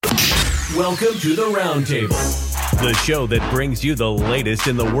Welcome to the Roundtable, the show that brings you the latest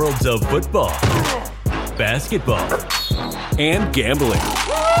in the worlds of football, basketball, and gambling.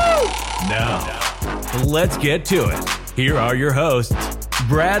 Now, let's get to it. Here are your hosts,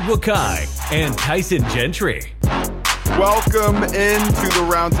 Brad Wakai and Tyson Gentry. Welcome into the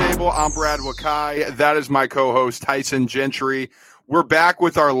Roundtable. I'm Brad Wakai. That is my co-host, Tyson Gentry. We're back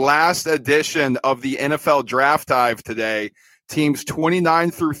with our last edition of the NFL Draft Dive today. Teams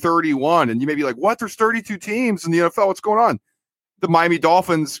 29 through 31. And you may be like, what? There's 32 teams in the NFL. What's going on? The Miami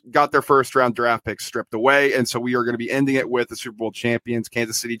Dolphins got their first round draft picks stripped away. And so we are going to be ending it with the Super Bowl champions,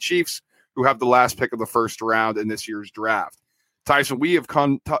 Kansas City Chiefs, who have the last pick of the first round in this year's draft. Tyson, we have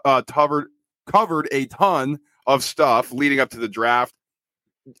covered a ton of stuff leading up to the draft.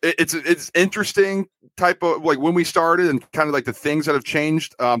 It's interesting type of like when we started and kind of like the things that have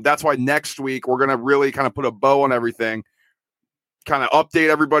changed. That's why next week we're going to really kind of put a bow on everything, kind of update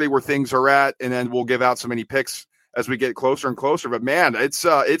everybody where things are at, and then we'll give out so many picks as we get closer and closer. But man, it's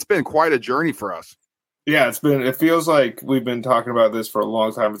been quite a journey for us. Yeah, it feels like we've been talking about this for a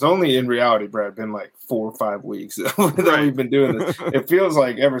long time. It's only in reality, Brad, been like 4 or 5 weeks that we've been doing this. It feels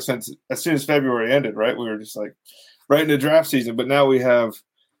like ever since, as soon as February ended, right? We were just like right into draft season, but now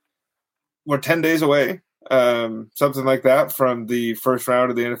we're 10 days away, something like that, from the first round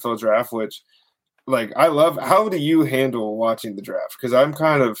of the NFL draft, which, like, I love. How do you handle watching the draft? Because I'm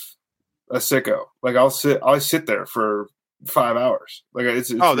kind of a sicko. Like, I sit there for 5 hours. Like,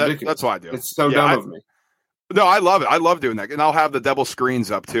 it's ridiculous. That's what I do. It's so dumb of me. No, I love it. I love doing that. And I'll have the double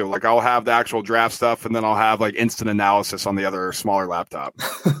screens up too. Like, I'll have the actual draft stuff, and then I'll have like instant analysis on the other smaller laptop.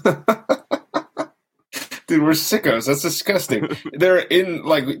 Dude, we're sickos. That's disgusting.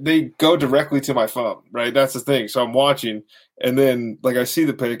 They go directly to my phone, right? That's the thing. So I'm watching, and then like I see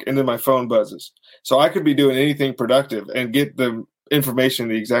the pick, and then my phone buzzes. So I could be doing anything productive and get the information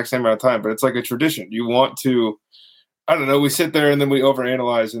the exact same amount of time, but it's like a tradition. You want to, I don't know, we sit there and then we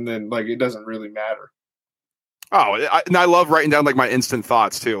overanalyze, and then like it doesn't really matter. Oh, and I love writing down like my instant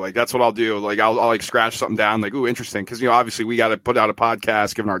thoughts too. Like that's what I'll do. Like I'll like scratch something down, like, ooh, interesting, because obviously we got to put out a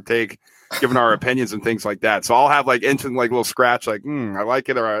podcast, giving our take, giving our opinions and things like that. So I'll have like instant like little scratch, like I like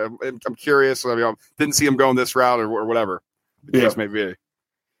it, or I'm curious. I didn't see him going this route or whatever the case may be.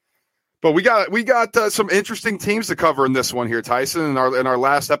 But we got some interesting teams to cover in this one here, Tyson. In our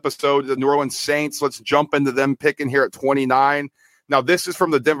last episode, the New Orleans Saints. Let's jump into them picking here at 29. Now, this is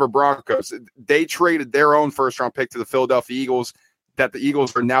from the Denver Broncos. They traded their own first-round pick to the Philadelphia Eagles that the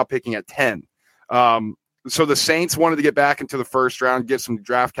Eagles are now picking at 10. So the Saints wanted to get back into the first round, get some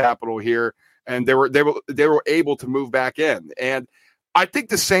draft capital here, and they were able to move back in. And I think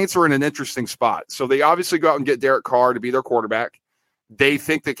the Saints are in an interesting spot. So they obviously go out and get Derek Carr to be their quarterback. They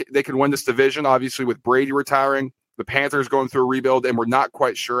think that they can win this division, obviously, with Brady retiring. The Panthers going through a rebuild, and we're not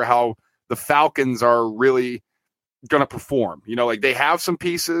quite sure how the Falcons are really going to perform. Like they have some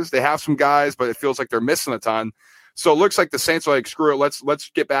pieces, they have some guys, but it feels like they're missing a ton. So it looks like the Saints are like, screw it, let's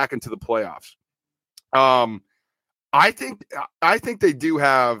get back into the playoffs. I think they do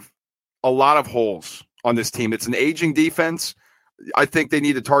have a lot of holes on this team. It's an aging defense. I think they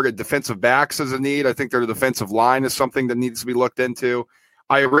need to target defensive backs as a need. I think their defensive line is something that needs to be looked into.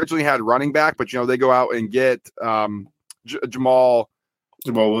 I originally had running back, but they go out and get Jamal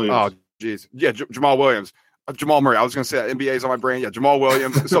Williams. Oh, geez, yeah, Jamal Williams. Jamal Murray. I was going to say that. NBA's on my brain. Yeah, Jamal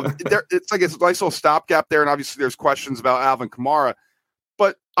Williams. So it's like a nice little stopgap there, and obviously there's questions about Alvin Kamara.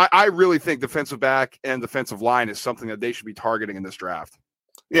 But I really think defensive back and defensive line is something that they should be targeting in this draft.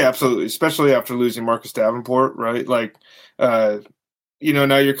 Yeah, absolutely. Especially after losing Marcus Davenport, right? Like, now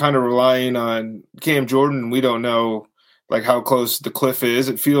you're kind of relying on Cam Jordan. We don't know like how close the cliff is.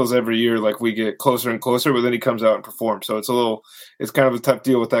 It feels every year like we get closer and closer, but then he comes out and performs. So it's kind of a tough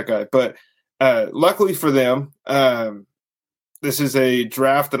deal with that guy. But luckily for them, this is a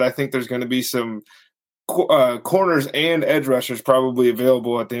draft that I think there's going to be some corners and edge rushers probably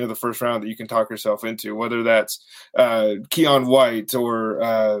available at the end of the first round that you can talk yourself into, whether that's Keon White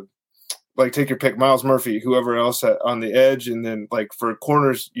or like take your pick, Miles Murphy, whoever else on the edge. And then like for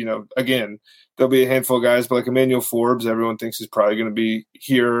corners, again, there'll be a handful of guys, but like Emmanuel Forbes, everyone thinks is probably going to be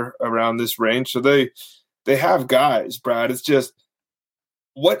here around this range. So they have guys, Brad. It's just,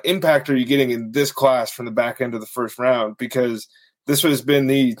 what impact are you getting in this class from the back end of the first round? Because this has been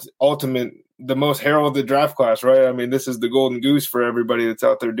the most heralded draft class, right? I mean, this is the golden goose for everybody that's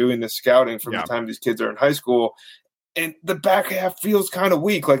out there doing this scouting from the time these kids are in high school. And the back half feels kind of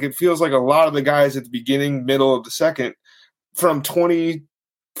weak. Like it feels like a lot of the guys at the beginning, middle of the second, from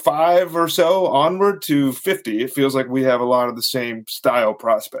 25 or so onward to 50, it feels like we have a lot of the same style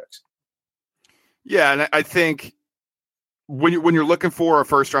prospects. Yeah, and I think when you're looking for a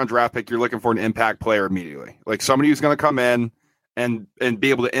first round draft pick, you're looking for an impact player immediately, like somebody who's going to come in and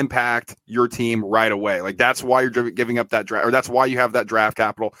be able to impact your team right away. Like that's why you're giving up that draft, or that's why you have that draft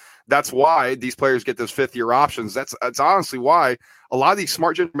capital. That's why these players get those 5th-year options. That's honestly why a lot of these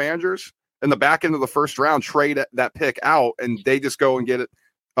smart general managers in the back end of the first round trade that pick out, and they just go and get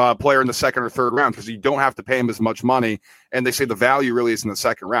a player in the 2nd or 3rd round because you don't have to pay him as much money. And they say the value really is in the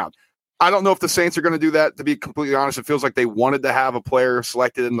 2nd round. I don't know if the Saints are going to do that, to be completely honest. It feels like they wanted to have a player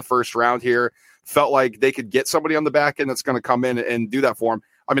selected in the 1st round here. Felt like they could get somebody on the back end that's going to come in and do that for them.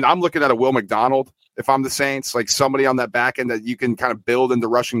 I mean, I'm looking at a Will McDonald if I'm the Saints, like somebody on that back end that you can kind of build into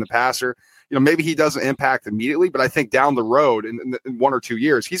rushing the passer. You know, maybe he doesn't impact immediately, but I think down the road in 1 or 2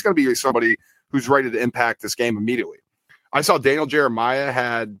 years, he's going to be somebody who's ready to impact this game immediately. I saw Daniel Jeremiah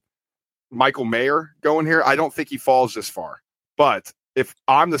had Michael Mayer going here. I don't think he falls this far, but if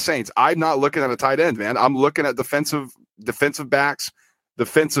I'm the Saints, I'm not looking at a tight end, man. I'm looking at defensive backs,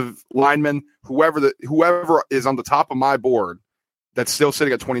 defensive linemen, whoever is on the top of my board that's still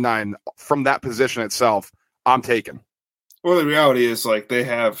sitting at 29 from that position itself, I'm taking. Well, the reality is like they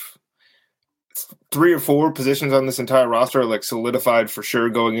have 3 or 4 positions on this entire roster like solidified for sure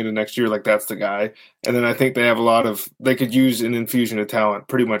going into next year. Like that's the guy. And then I think they have they could use an infusion of talent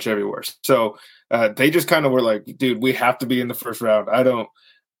pretty much everywhere. So they just kind of were like, dude, we have to be in the 1st round.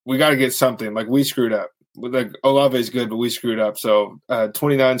 We got to get something. Like we screwed up. Like Olave is good, but we screwed up. So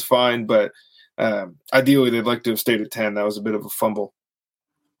 29 is fine, but ideally they'd like to have stayed at 10. That was a bit of a fumble.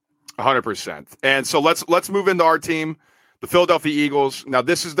 100%. And so let's move into our team, the Philadelphia Eagles. Now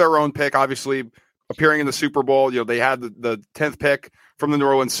this is their own pick, obviously appearing in the Super Bowl. You know, they had the 10th pick from the New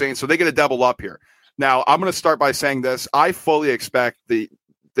Orleans Saints, so they get a double up here. Now I'm going to start by saying this. I fully expect the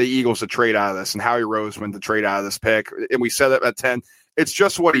Eagles to trade out of this and Howie Roseman to trade out of this pick. And we said that at 10. It's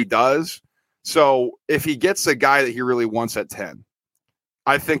just what he does. So if he gets a guy that he really wants at 10,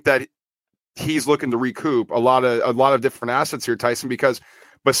 I think that he's looking to recoup a lot of different assets here, Tyson, because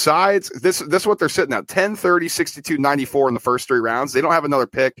besides this is what they're sitting at 10, 30, 62, 94 in the first 3 rounds. They don't have another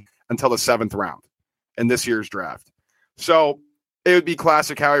pick until the 7th round in this year's draft. So it would be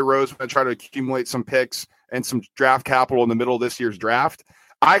classic Howie Roseman to try to accumulate some picks and some draft capital in the middle of this year's draft.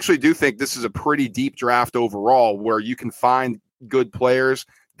 I actually do think this is a pretty deep draft overall where you can find good players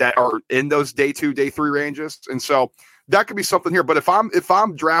that are in those day 2, day 3 ranges. And so that could be something here. But if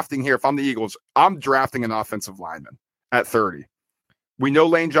I'm drafting here, if I'm the Eagles, I'm drafting an offensive lineman at 30. We know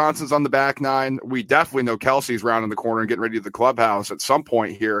Lane Johnson's on the back 9. We definitely know Kelsey's rounding the corner and getting ready to the clubhouse at some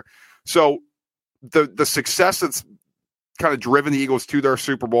point here. So the success that's kind of driven the Eagles to their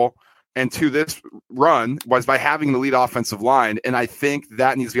Super Bowl and to this run was by having an elite offensive line. And I think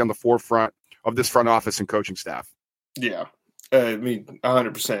that needs to be on the forefront of this front office and coaching staff. Yeah.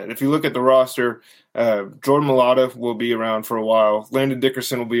 100%. If you look at the roster, Jordan Mailata will be around for a while. Landon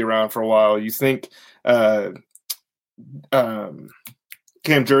Dickerson will be around for a while. You think Cam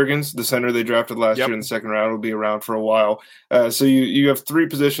Jurgens, the center they drafted last year in the 2nd round, will be around for a while. So you have 3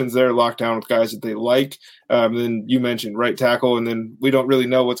 positions there locked down with guys that they like. Then you mentioned right tackle, and then we don't really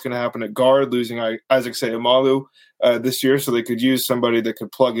know what's going to happen at guard, losing Isaac Seumalo this year. So they could use somebody that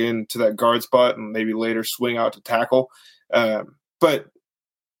could plug in to that guard spot and maybe later swing out to tackle. But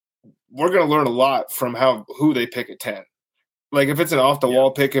we're going to learn a lot from who they pick at 10. Like if it's an off the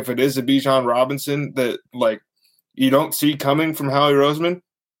wall pick, if it is a Bijan Robinson that like you don't see coming from Howie Roseman,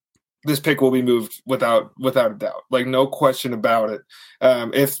 this pick will be moved without a doubt. Like no question about it.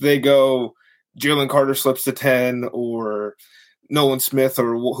 If they go Jalen Carter slips to 10 or Nolan Smith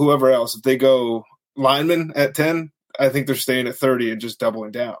or whoever else, if they go lineman at 10, I think they're staying at 30 and just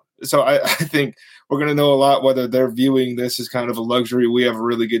doubling down. So I think we're going to know a lot whether they're viewing this as kind of a luxury. We have a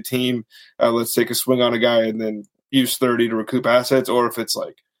really good team. Let's take a swing on a guy and then use 30 to recoup assets, or if it's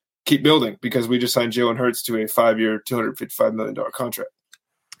like keep building because we just signed Jalen Hurts to a 5-year, $255 million contract.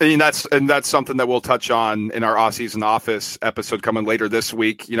 And that's something that we'll touch on in our off-season office episode coming later this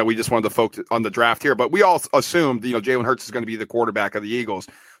week. You know, we just wanted to focus on the draft here, but we all assumed, Jalen Hurts is going to be the quarterback of the Eagles.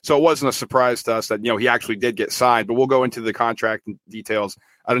 So it wasn't a surprise to us that, he actually did get signed, but we'll go into the contract details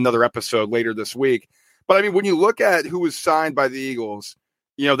at another episode later this week. But I mean, when you look at who was signed by the Eagles,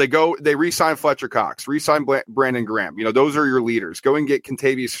 they re-sign Fletcher Cox, re-sign Brandon Graham. Those are your leaders. Go and get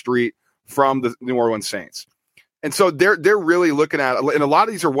Kentavious Street from the New Orleans Saints. And so they're really looking at, and a lot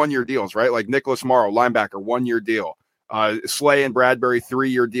of these are 1-year deals, right? Like Nicholas Morrow, linebacker, 1-year deal. Slay and Bradbury,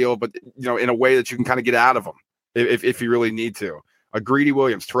 3-year deal, but in a way that you can kind of get out of them if you really need to. Greedy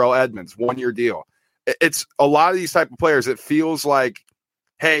Williams, Terrell Edmonds, 1-year deal. It's a lot of these type of players. It feels like,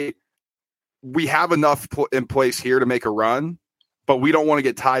 hey, we have enough in place here to make a run, but we don't want to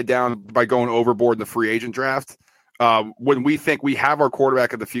get tied down by going overboard in the free agent draft. when we think we have our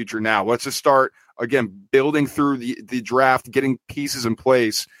quarterback of the future now. Let's just start, again, building through the draft, getting pieces in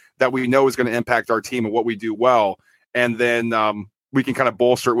place that we know is going to impact our team and what we do well. And then we can kind of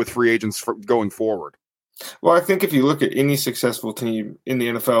bolster it with free agents going forward. Well, I think if you look at any successful team in the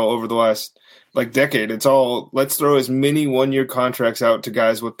NFL over the last decade, it's all let's throw as many one-year contracts out to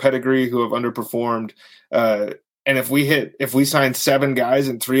guys with pedigree who have underperformed. And if we sign 7 guys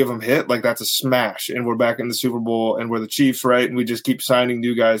and 3 of them hit, that's a smash, and we're back in the Super Bowl and we're the Chiefs, right? And we just keep signing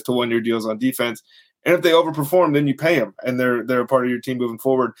new guys to one-year deals on defense. And if they overperform, then you pay them, and they're a part of your team moving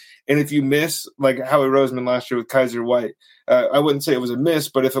forward. And if you miss, like Howie Roseman last year with Kaiser White, I wouldn't say it was a miss,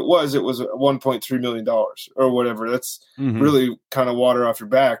 but if it was $1.3 million or whatever. That's really kind of water off your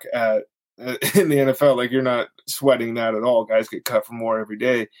back in the NFL. You're not sweating that at all. Guys get cut for more every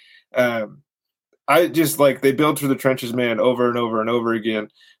day. I just they build through the trenches, man, over and over and over again.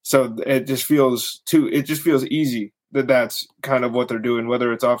 So it just feels easy that's kind of what they're doing,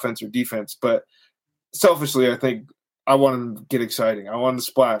 whether it's offense or defense. But selfishly, I think I want them to get exciting. I want them to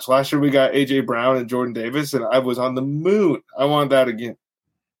splash. Last year we got A.J. Brown and Jordan Davis, and I was on the moon. I want that again.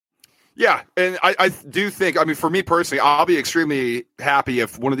 Yeah, and I do think, for me personally, I'll be extremely happy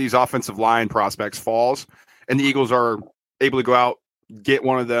if one of these offensive line prospects falls and the Eagles are able to go out, get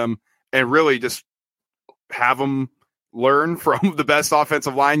one of them, and really just have them learn from the best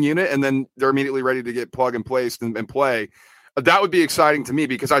offensive line unit, and then they're immediately ready to get plug and placed and play. That would be exciting to me,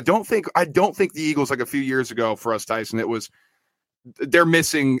 because I don't think the Eagles, like a few years ago for us, Tyson, they're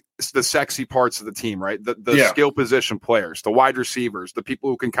missing the sexy parts of the team, right? The skill position players, the wide receivers, the people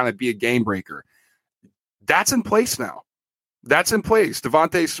who can kind of be a game breaker. That's in place now. That's in place.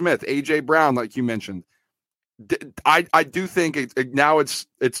 Devontae Smith, A.J. Brown, like you mentioned. I do think now it's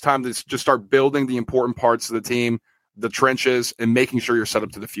time to just start building the important parts of the team, the trenches, and making sure you're set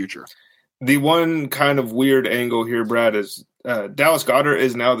up to the future. The one kind of weird angle here, Brad, is Dallas Goedert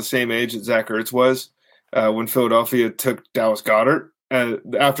is now the same age that Zach Ertz was when Philadelphia took Dallas Goedert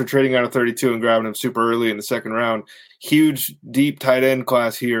after trading out of 32 and grabbing him super early in the second round. Huge, deep tight end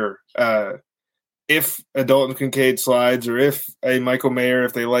class here. If a Dalton Kincaid slides, or if a Michael Mayer,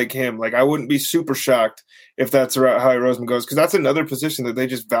 if they like him, I wouldn't be super shocked if that's the route Howie Roseman goes, because that's another position that they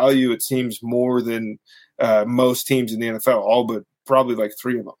just value, it seems, more than most teams in the NFL, all but probably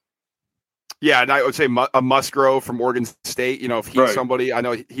 3 of them. Yeah, and I would say a Musgrove from Oregon State, if he's somebody, I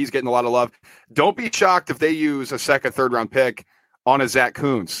know he's getting a lot of love. Don't be shocked if they use a second, third-round pick on a Zach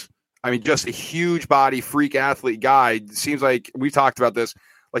Kuntz. Just a huge body, freak athlete guy. It seems like we talked about this,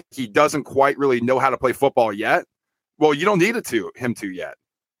 he doesn't quite really know how to play football yet. Well, you don't need him to yet.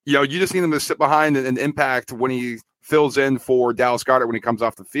 You just need him to sit behind and impact when he fills in for Dallas Goedert when he comes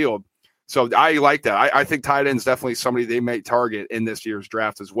off the field. So I like that. I think tight end is definitely somebody they may target in this year's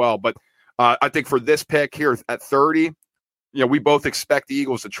draft as well. But I think for this pick here at 30, we both expect the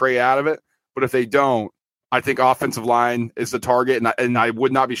Eagles to trade out of it. But if they don't, I think offensive line is the target. And I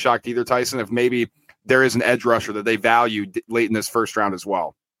would not be shocked either, Tyson, if maybe there is an edge rusher that they value late in this first round as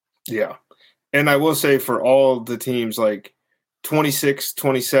well. Yeah. And I will say for all the teams 26,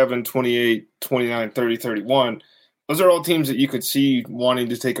 27, 28, 29, 30, 31, those are all teams that you could see wanting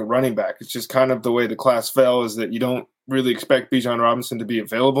to take a running back. It's just kind of the way the class fell, is that you don't really expect Bijan Robinson to be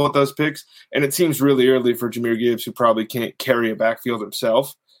available at those picks. And it seems really early for Jahmyr Gibbs, who probably can't carry a backfield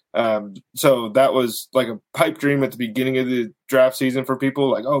himself. So that was a pipe dream at the beginning of the draft season for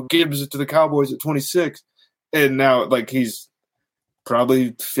people, Gibbs to the Cowboys at 26. And now he's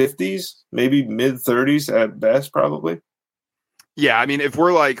probably 50s, maybe mid-30s at best, probably. Yeah, if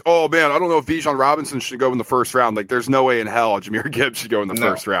we're oh, man, I don't know if Bijan Robinson should go in the first round, there's no way in hell Jahmyr Gibbs should go in the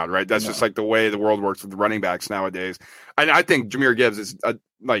first round, right? That's just the way the world works with the running backs nowadays. And I think Jahmyr Gibbs is,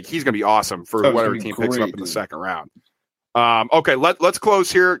 he's going to be awesome for whatever team picks him up in the second round. Okay, let's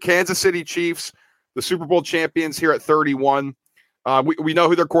close here. Kansas City Chiefs, the Super Bowl champions here at 31. We know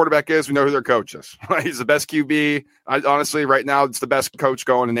who their quarterback is. We know who their coach is. He's the best QB. Honestly, right now, it's the best coach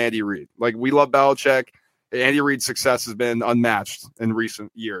going in Andy Reid. We love Belichick. Andy Reid's success has been unmatched in recent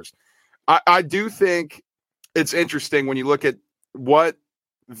years. I do think it's interesting when you look at what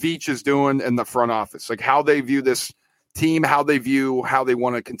Veach is doing in the front office, how they view this team, how they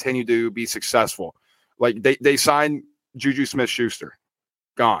want to continue to be successful. They signed Juju Smith-Schuster,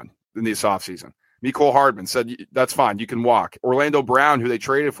 gone in this offseason. Mecole Hardman said, that's fine, you can walk. Orlando Brown, who they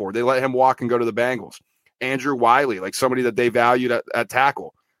traded for, they let him walk and go to the Bengals. Andrew Wiley, somebody that they valued at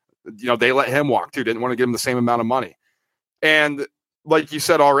tackle. They let him walk too. Didn't want to give him the same amount of money. And like you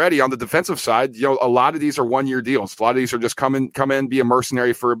said already, on the defensive side, a lot of these are 1-year deals. A lot of these are just come in, be a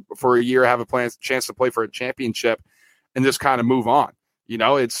mercenary for a year, have a chance to play for a championship, and just kind of move on.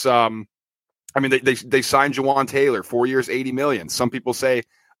 It's I mean, they signed Jawan Taylor, 4 years, $80 million. Some people say,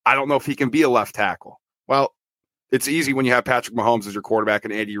 I don't know if he can be a left tackle. Well, it's easy when you have Patrick Mahomes as your quarterback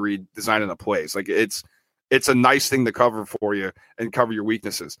and Andy Reid designing the plays. Like it's a nice thing to cover for you and cover your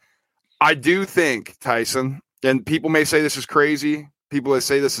weaknesses. I do think, Tyson, and people may say this is crazy. People that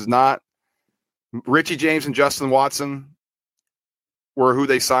say this is not. Richie James and Justin Watson were who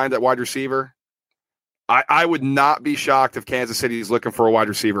they signed at wide receiver. I would not be shocked if Kansas City is looking for a wide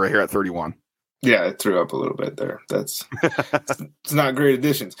receiver right here at 31. Yeah, it threw up a little bit there. That's it's not great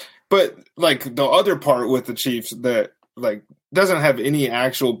additions. But like the other part with the Chiefs that like doesn't have any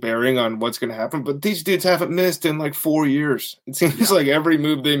actual bearing on what's going to happen, but these dudes haven't missed in like 4 years. It seems like every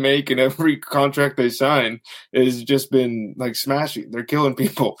move they make and every contract they sign has just been like smashing. They're killing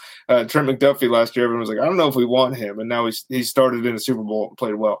people. Trent McDuffie last year, everyone was like, I don't know if we want him. And now he started in a Super Bowl and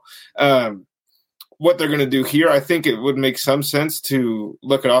played well. What they're going to do here, I think it would make some sense to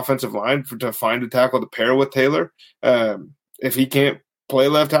look at offensive line to find a tackle to pair with Taylor. If he can't play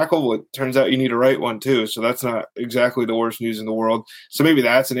left tackle, well, it turns out you need a right one too. So that's not exactly the worst news in the world. So maybe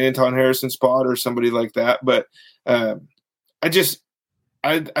that's an Anton Harrison spot or somebody like that. But I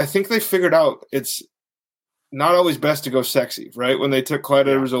think they figured out it's not always best to go sexy, right? When they took Clyde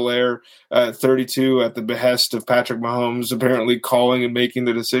Edwards-Helaire at 32 at the behest of Patrick Mahomes, apparently calling and making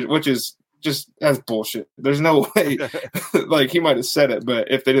the decision, which is just that's bullshit. There's no way. Like he might have said it,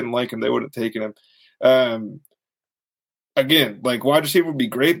 but if they didn't like him, they wouldn't have taken him. Again, like wide receiver would be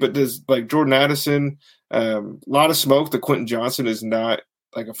great, but does like Jordan Addison, a lot of smoke. The Quentin Johnson is not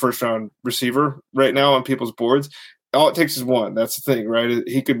like a first round receiver right now on people's boards. All it takes is one. That's the thing, right?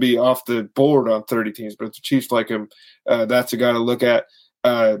 He could be off the board on 30 teams, but if the Chiefs like him, that's a guy to look at.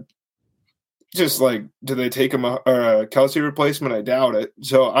 Just like, do they take him a Kelsey replacement? I doubt it.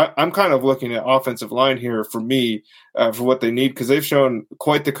 So I'm kind of looking at offensive line here for me for what they need because they've shown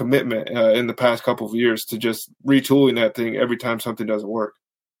quite the commitment in the past couple of years to just retooling that thing every time something doesn't work.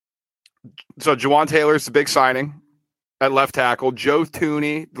 So Jawan Taylor's the big signing at left tackle. Joe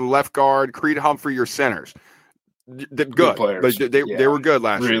Thuney, the left guard. Creed Humphrey, your centers. Good players. They were good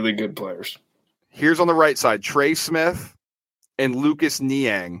last year. Really good players. Here's on the right side, Trey Smith and Lucas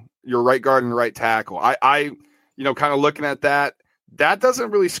Niang, your right guard and right tackle. I kind of looking at that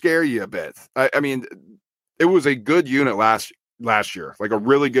doesn't really scare you a bit. I mean, it was a good unit last year, like a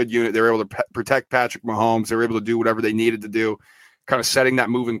really good unit. They were able to protect Patrick Mahomes. They were able to do whatever they needed to do, kind of setting that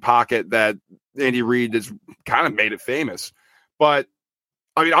moving pocket that Andy Reid has kind of made it famous. But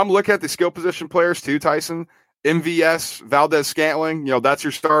I mean, I'm looking at the skill position players too, Tyson. MVS, Valdez-Scantling, that's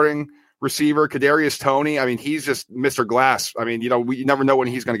your starting receiver. Kadarius Toney, I mean, he's just Mr. Glass. I mean, we never know when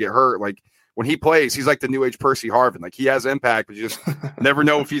he's going to get hurt. Like when he plays, he's like the new age Percy Harvin. Like he has impact, but you just never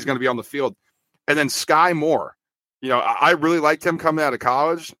know if he's going to be on the field. And then Sky Moore, I really liked him coming out of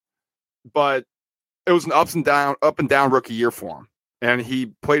college, but it was an up and down rookie year for him. And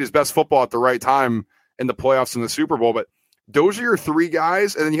he played his best football at the right time in the playoffs in the Super Bowl. But those are your three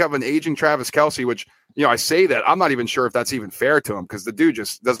guys. And then you have an aging Travis Kelce, which, I say that I'm not even sure if that's even fair to him because the dude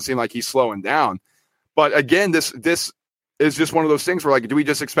just doesn't seem like he's slowing down. But again, this is just one of those things where, like, do we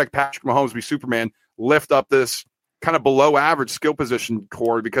just expect Patrick Mahomes to be Superman, lift up this kind of below average skill position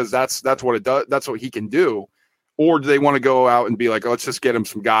core because that's what it does. That's what he can do. Or do they want to go out and be like, let's just get him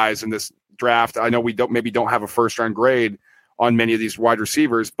some guys in this draft? I know we don't have a first round grade on many of these wide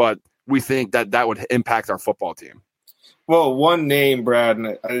receivers, but we think that would impact our football team. Well, one name, Brad,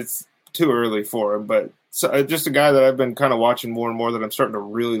 and it's too early for him, but just a guy that I've been kind of watching more and more that I'm starting to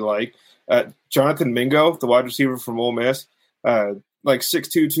really like. Jonathan Mingo, the wide receiver from Ole Miss, like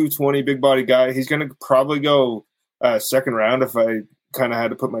 6'2", 220, big body guy. He's going to probably go second round if I kind of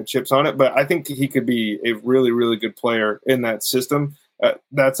had to put my chips on it, but I think he could be a really, really good player in that system.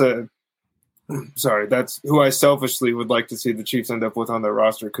 That's who I selfishly would like to see the Chiefs end up with on their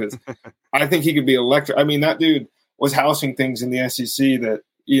roster because I think he could be electric. I mean, that dude was housing things in the SEC that,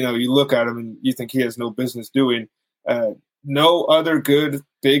 you look at him and you think he has no business doing. No other good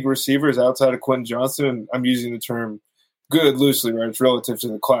big receivers outside of Quentin Johnson. And I'm using the term good loosely, right? It's relative to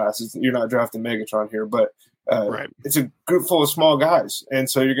the class. You're not drafting Megatron here, but right. It's a group full of small guys. And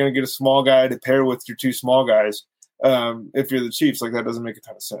so you're going to get a small guy to pair with your two small guys. If you're the Chiefs, like that doesn't make a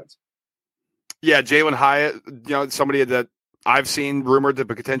ton of sense. Yeah, Jalen Hyatt, somebody that I've seen rumored to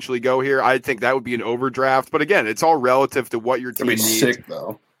potentially go here. I think that would be an overdraft. But again, it's all relative to what your team needs. Sick,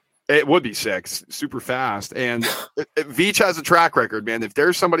 though. It would be sick, super fast. And Veach has a track record, man. If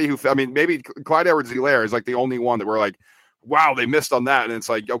there's somebody maybe Clyde Edwards-Helaire is like the only one that we're like, wow, they missed on that. And it's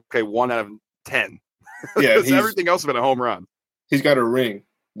like, okay, 1 out of 10. Yeah, everything else has been a home run. He's got a ring.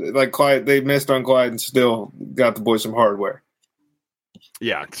 Like Clyde, they missed on Clyde and still got the boy some hardware.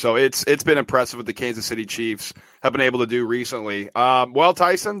 Yeah, so it's been impressive what the Kansas City Chiefs have been able to do recently. Well,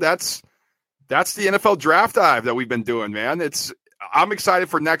 Tyson, that's the NFL draft dive that we've been doing, man. I'm excited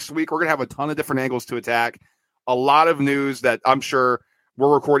for next week. We're gonna have a ton of different angles to attack. A lot of news that I'm sure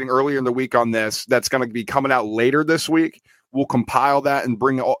we're recording earlier in the week on this. That's going to be coming out later this week. We'll compile that and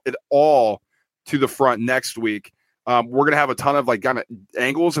bring it all to the front next week. We're going to have a ton of kind of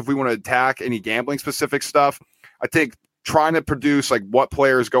angles if we want to attack any gambling specific stuff. I think trying to produce what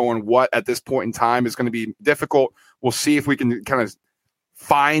players going what at this point in time is going to be difficult. We'll see if we can kind of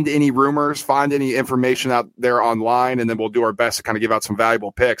find any rumors, find any information out there online, and then we'll do our best to kind of give out some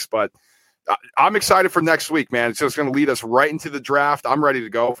valuable picks. But I'm excited for next week, man. It's just going to lead us right into the draft. I'm ready to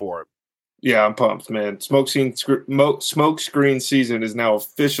go for it. Yeah, I'm pumped, man. Smoke screen season is now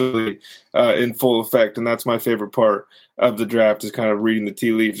officially in full effect, and that's my favorite part of the draft is kind of reading the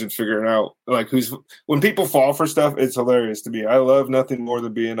tea leaves and figuring out when people fall for stuff. It's hilarious to me. I love nothing more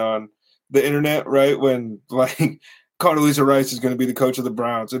than being on the internet, right? When Condoleezza Rice is going to be the coach of the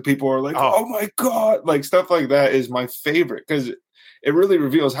Browns, and people are like, "Oh my god!" Stuff like that is my favorite because it really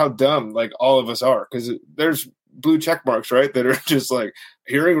reveals how dumb all of us are. Because there's blue check marks, right, that are just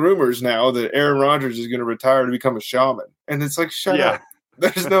hearing rumors now that Aaron Rodgers is going to retire to become a shaman, and it's shut up.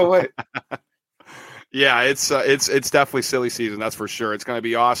 There's no way. Yeah, it's definitely silly season, that's for sure. It's going to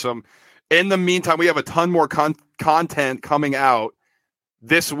be awesome. In the meantime, we have a ton more content coming out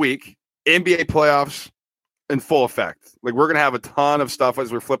this week. NBA playoffs in full effect. We're going to have a ton of stuff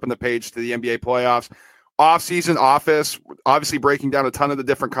as we're flipping the page to the NBA playoffs. Off-season office, obviously breaking down a ton of the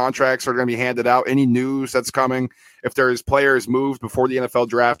different contracts that are going to be handed out. Any news that's coming, if there's players moved before the NFL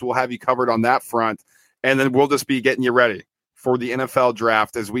draft, we'll have you covered on that front. And then we'll just be getting you ready for the NFL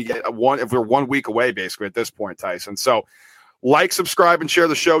draft as we get if we're 1 week away, basically, at this point, Tyson. So subscribe, and share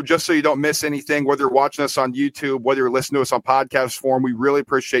the show just so you don't miss anything, whether you're watching us on YouTube, whether you're listening to us on podcast form. We really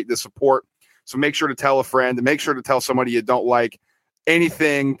appreciate the support. So make sure to tell a friend, and make sure to tell somebody you don't like.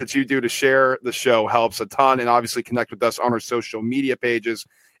 Anything that you do to share the show helps a ton. And obviously connect with us on our social media pages,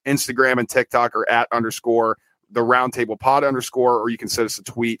 Instagram and TikTok are @_ the Roundtable Pod _ or you can send us a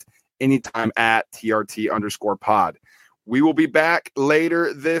tweet anytime @TRT _ pod. We will be back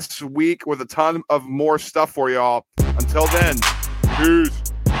later this week with a ton of more stuff for y'all. Until then,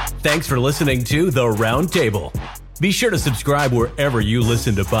 peace. Thanks for listening to The Roundtable. Be sure to subscribe wherever you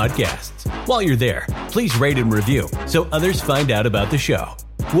listen to podcasts. While you're there, please rate and review so others find out about the show.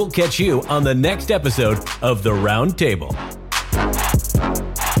 We'll catch you on the next episode of The Roundtable.